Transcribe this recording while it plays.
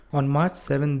On March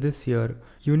 7 this year,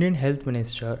 Union Health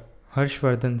Minister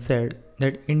Harshvardhan said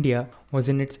that India was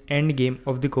in its endgame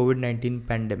of the COVID-19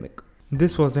 pandemic.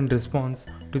 This was in response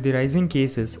to the rising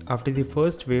cases after the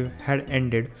first wave had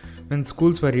ended, when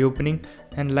schools were reopening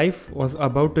and life was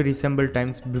about to resemble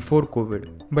times before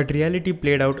COVID. But reality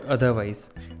played out otherwise.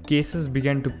 Cases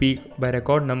began to peak by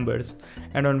record numbers,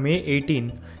 and on May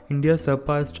 18, India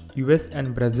surpassed US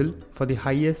and Brazil for the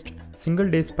highest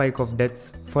single-day spike of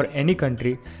deaths for any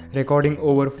country, recording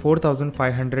over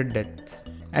 4,500 deaths.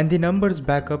 And the numbers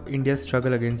back up India's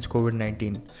struggle against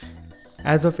COVID-19.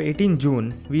 As of 18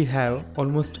 June, we have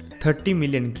almost 30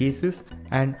 million cases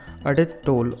and a death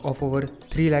toll of over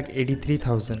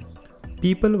 383,000.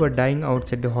 People were dying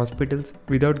outside the hospitals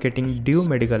without getting due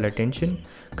medical attention.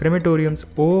 Crematoriums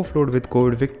overflowed with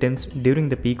COVID victims during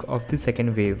the peak of the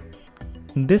second wave.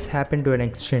 This happened to an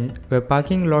extent where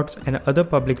parking lots and other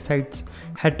public sites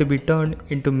had to be turned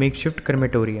into makeshift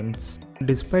crematoriums.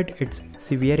 Despite its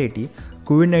severity,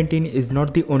 COVID-19 is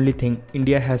not the only thing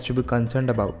India has to be concerned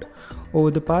about. Over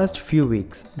the past few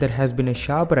weeks, there has been a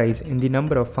sharp rise in the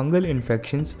number of fungal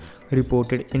infections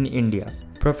reported in India.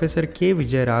 Professor K.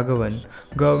 Vijay Raghavan,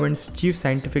 government's chief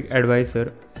scientific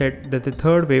advisor, said that the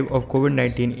third wave of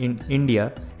COVID-19 in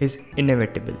India is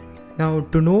inevitable. Now,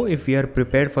 to know if we are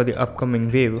prepared for the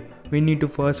upcoming wave, we need to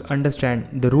first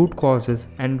understand the root causes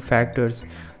and factors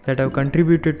that have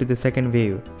contributed to the second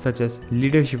wave, such as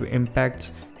leadership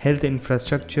impacts, health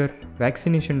infrastructure,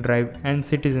 vaccination drive, and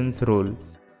citizens' role.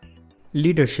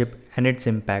 Leadership and its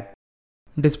impact.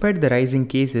 Despite the rising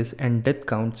cases and death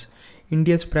counts,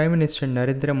 India's Prime Minister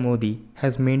Narendra Modi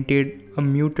has maintained a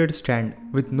muted stand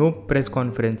with no press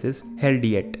conferences held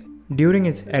yet. During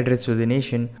his address to the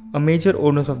nation, a major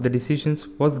onus of the decisions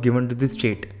was given to the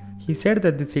state. He said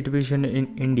that the situation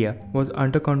in India was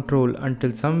under control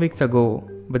until some weeks ago,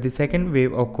 but the second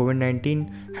wave of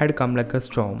COVID-19 had come like a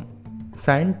storm.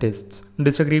 Scientists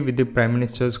disagree with the Prime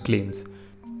Minister's claims.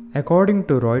 According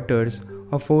to Reuters,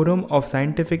 a forum of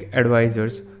scientific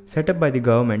advisors set up by the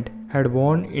government had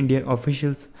warned Indian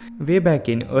officials way back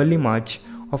in early March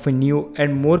of a new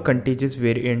and more contagious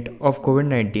variant of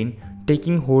COVID-19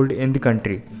 taking hold in the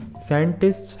country.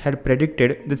 Scientists had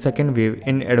predicted the second wave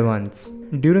in advance.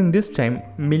 During this time,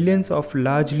 millions of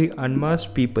largely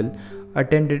unmasked people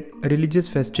attended religious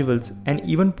festivals and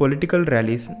even political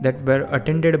rallies that were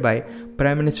attended by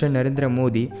Prime Minister Narendra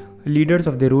Modi, leaders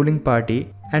of the ruling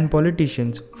party, and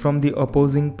politicians from the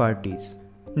opposing parties.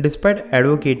 Despite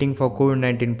advocating for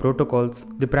COVID-19 protocols,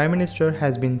 the Prime Minister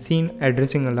has been seen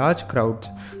addressing large crowds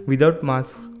without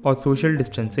masks or social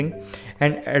distancing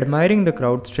and admiring the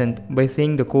crowd strength by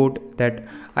saying the quote that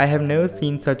 "I have never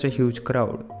seen such a huge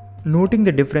crowd." Noting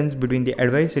the difference between the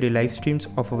advisory live streams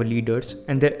of our leaders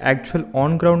and their actual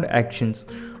on-ground actions,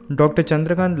 Dr.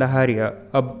 Chandrakant Laharia,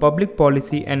 a public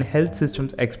policy and health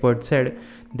systems expert, said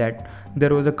that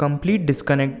there was a complete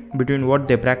disconnect between what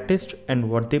they practiced and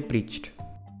what they preached.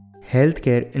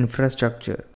 Healthcare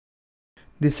infrastructure.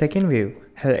 The second wave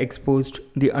has exposed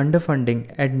the underfunding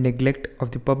and neglect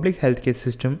of the public healthcare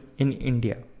system in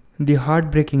India. The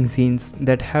heartbreaking scenes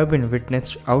that have been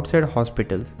witnessed outside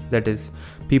hospitals, that is,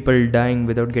 people dying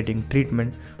without getting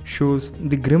treatment, shows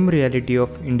the grim reality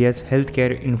of India's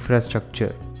healthcare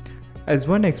infrastructure. As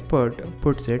one expert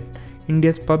puts it,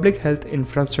 India's public health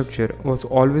infrastructure was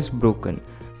always broken.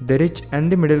 The rich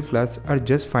and the middle class are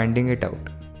just finding it out.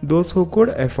 Those who could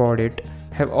afford it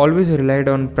have always relied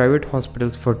on private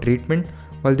hospitals for treatment,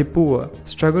 while the poor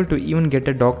struggle to even get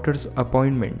a doctor's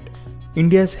appointment.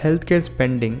 India's healthcare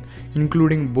spending,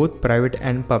 including both private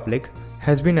and public,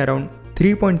 has been around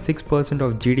 3.6%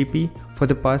 of GDP for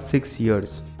the past 6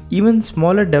 years. Even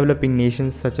smaller developing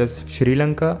nations such as Sri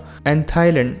Lanka and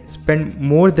Thailand spend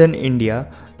more than India,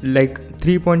 like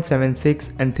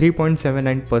 3.76 and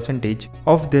 3.79%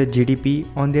 of their GDP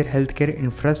on their healthcare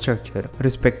infrastructure,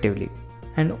 respectively.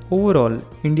 And overall,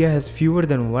 India has fewer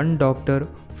than one doctor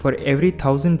for every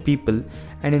 1,000 people,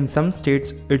 and in some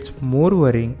states it's more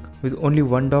worrying with only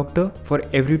one doctor for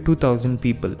every 2,000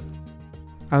 people.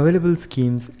 Available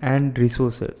schemes and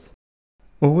resources.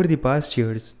 Over the past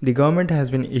years, the government has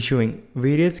been issuing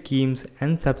various schemes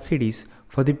and subsidies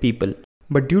for the people.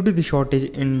 But due to the shortage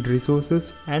in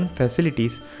resources and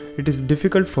facilities, it is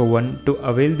difficult for one to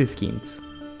avail the schemes.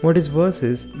 What is worse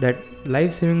is that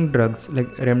life-saving drugs like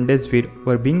Remdesivir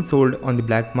were being sold on the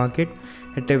black market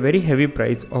at a very heavy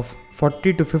price of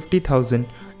 40 to 50,000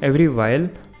 every vial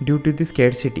due to the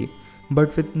scarcity.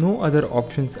 But with no other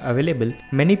options available,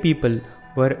 many people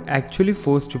were actually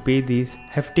forced to pay these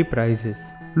hefty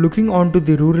prices. Looking onto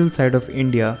the rural side of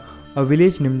India, a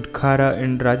village named Khara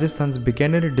in Rajasthan's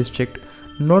Bikaner district,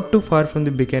 not too far from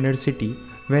the Bikaner city,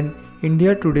 When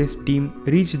India Today's team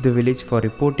reached the village for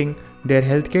reporting, their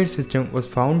healthcare system was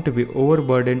found to be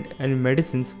overburdened and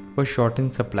medicines were short in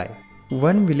supply.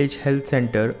 One village health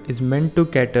center is meant to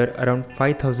cater around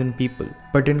 5,000 people,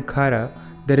 but in Khara,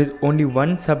 there is only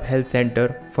one sub-health center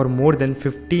for more than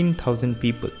 15,000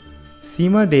 people.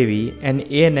 Seema Devi, an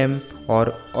A&M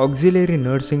or auxiliary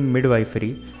nursing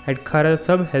midwifery at Khara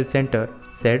Sub-Health Center,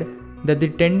 said that the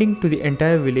tending to the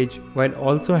entire village while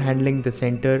also handling the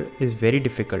center is very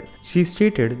difficult. She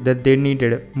stated that they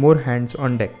needed more hands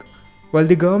on deck. While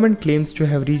the government claims to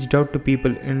have reached out to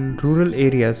people in rural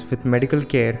areas with medical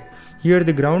care, here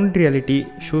the ground reality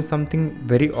shows something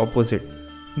very opposite.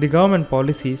 The government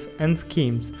policies and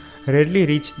schemes rarely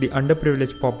reach the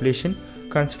underprivileged population,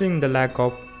 considering the lack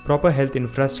of proper health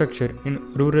infrastructure in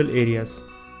rural areas.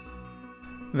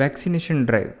 Vaccination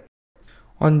drive.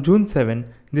 On June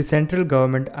 7, the central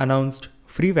government announced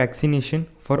free vaccination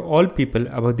for all people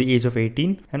above the age of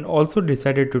 18 and also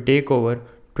decided to take over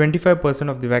 25%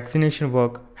 of the vaccination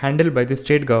work handled by the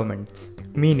state governments,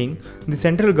 meaning the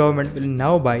central government will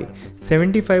now buy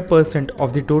 75%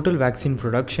 of the total vaccine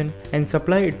production and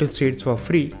supply it to states for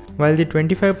free, while the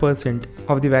 25%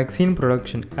 of the vaccine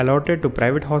production allotted to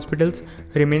private hospitals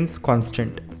remains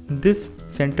constant. This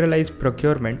centralized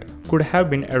procurement could have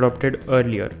been adopted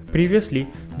earlier. Previously,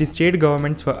 the state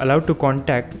governments were allowed to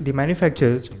contact the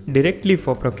manufacturers directly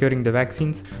for procuring the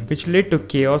vaccines, which led to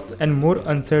chaos and more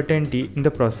uncertainty in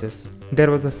the process.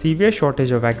 There was a severe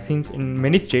shortage of vaccines in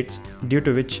many states, due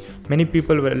to which many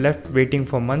people were left waiting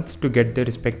for months to get their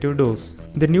respective dose.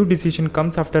 The new decision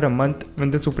comes after a month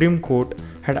when the Supreme Court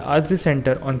had asked the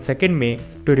center on 2nd May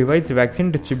to revise the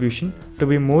vaccine distribution to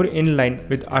be more in line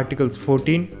with Articles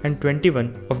 14 and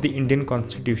 21 of the Indian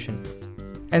Constitution.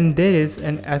 And there is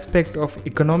an aspect of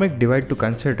economic divide to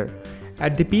consider.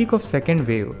 At the peak of second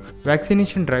wave,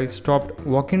 vaccination drives stopped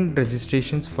walk-in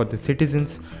registrations for the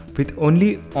citizens, with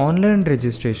only online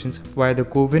registrations via the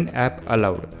CoWIN app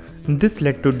allowed. This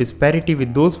led to disparity,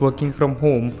 with those working from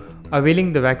home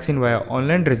availing the vaccine via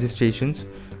online registrations,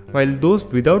 while those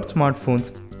without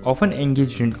smartphones, often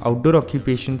engaged in outdoor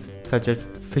occupations such as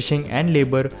fishing and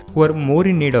labor, who are more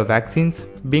in need of vaccines,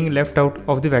 being left out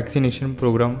of the vaccination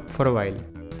program for a while.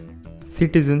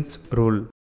 Citizens' role.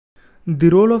 The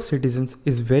role of citizens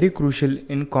is very crucial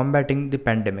in combating the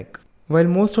pandemic. While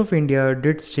most of India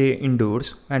did stay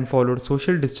indoors and followed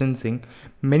social distancing,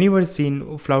 many were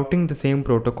seen flouting the same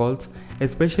protocols,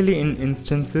 especially in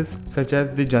instances such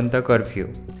as the Janta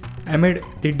curfew. Amid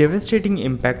the devastating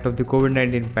impact of the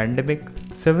COVID-19 pandemic,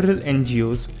 several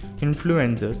NGOs,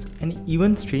 influencers, and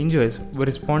even strangers were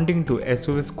responding to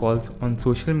SOS calls on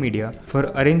social media for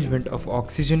arrangement of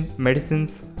oxygen,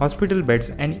 medicines, hospital beds,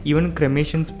 and even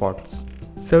cremation spots.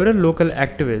 Several local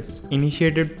activists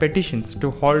initiated petitions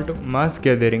to halt mass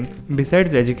gathering,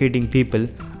 besides educating people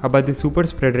about the super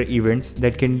spreader events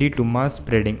that can lead to mass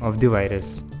spreading of the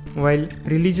virus. While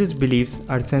religious beliefs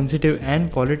are sensitive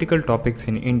and political topics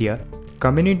in India,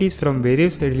 communities from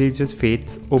various religious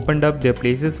faiths opened up their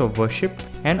places of worship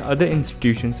and other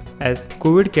institutions as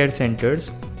COVID care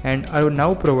centers and are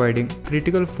now providing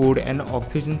critical food and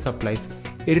oxygen supplies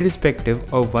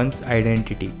irrespective of one's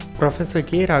identity. Professor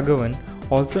K. Raghavan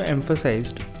also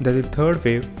emphasized that the third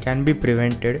wave can be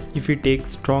prevented if we take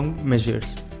strong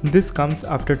measures. This comes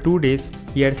after 2 days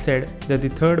he had said that the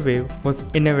third wave was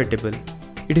inevitable.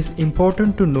 It is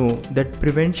important to know that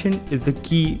prevention is the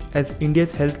key, as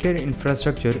India's healthcare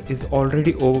infrastructure is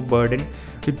already overburdened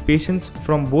with patients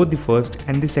from both the first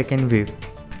and the second wave.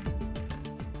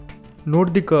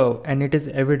 Note the curve, and it is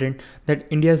evident that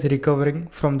India is recovering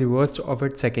from the worst of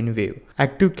its second wave.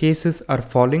 Active cases are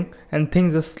falling and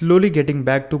things are slowly getting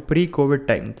back to pre-COVID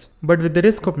times. But with the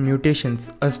risk of mutations,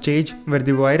 a stage where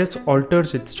the virus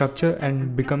alters its structure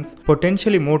and becomes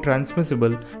potentially more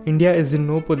transmissible, India is in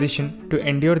no position to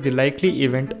endure the likely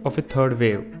event of a third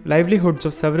wave. Livelihoods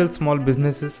of several small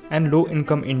businesses and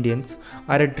low-income Indians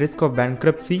are at risk of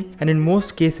bankruptcy, and in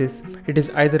most cases, it is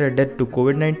either a death to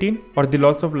COVID-19 or the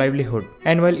loss of livelihood.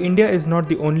 And while India is not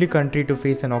the only country to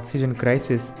face an oxygen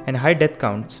crisis and high death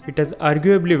counts, it has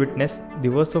arguably witnessed the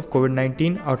worst of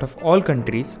COVID-19 out of all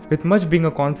countries, with much being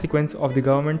a consequence of the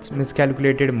government's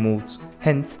miscalculated moves.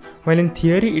 Hence, while in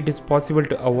theory it is possible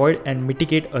to avoid and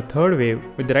mitigate a third wave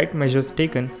with the right measures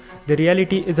taken, the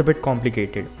reality is a bit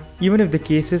complicated. Even if the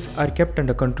cases are kept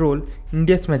under control,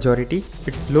 India's majority,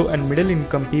 its low and middle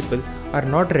income people, are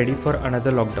not ready for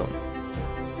another lockdown.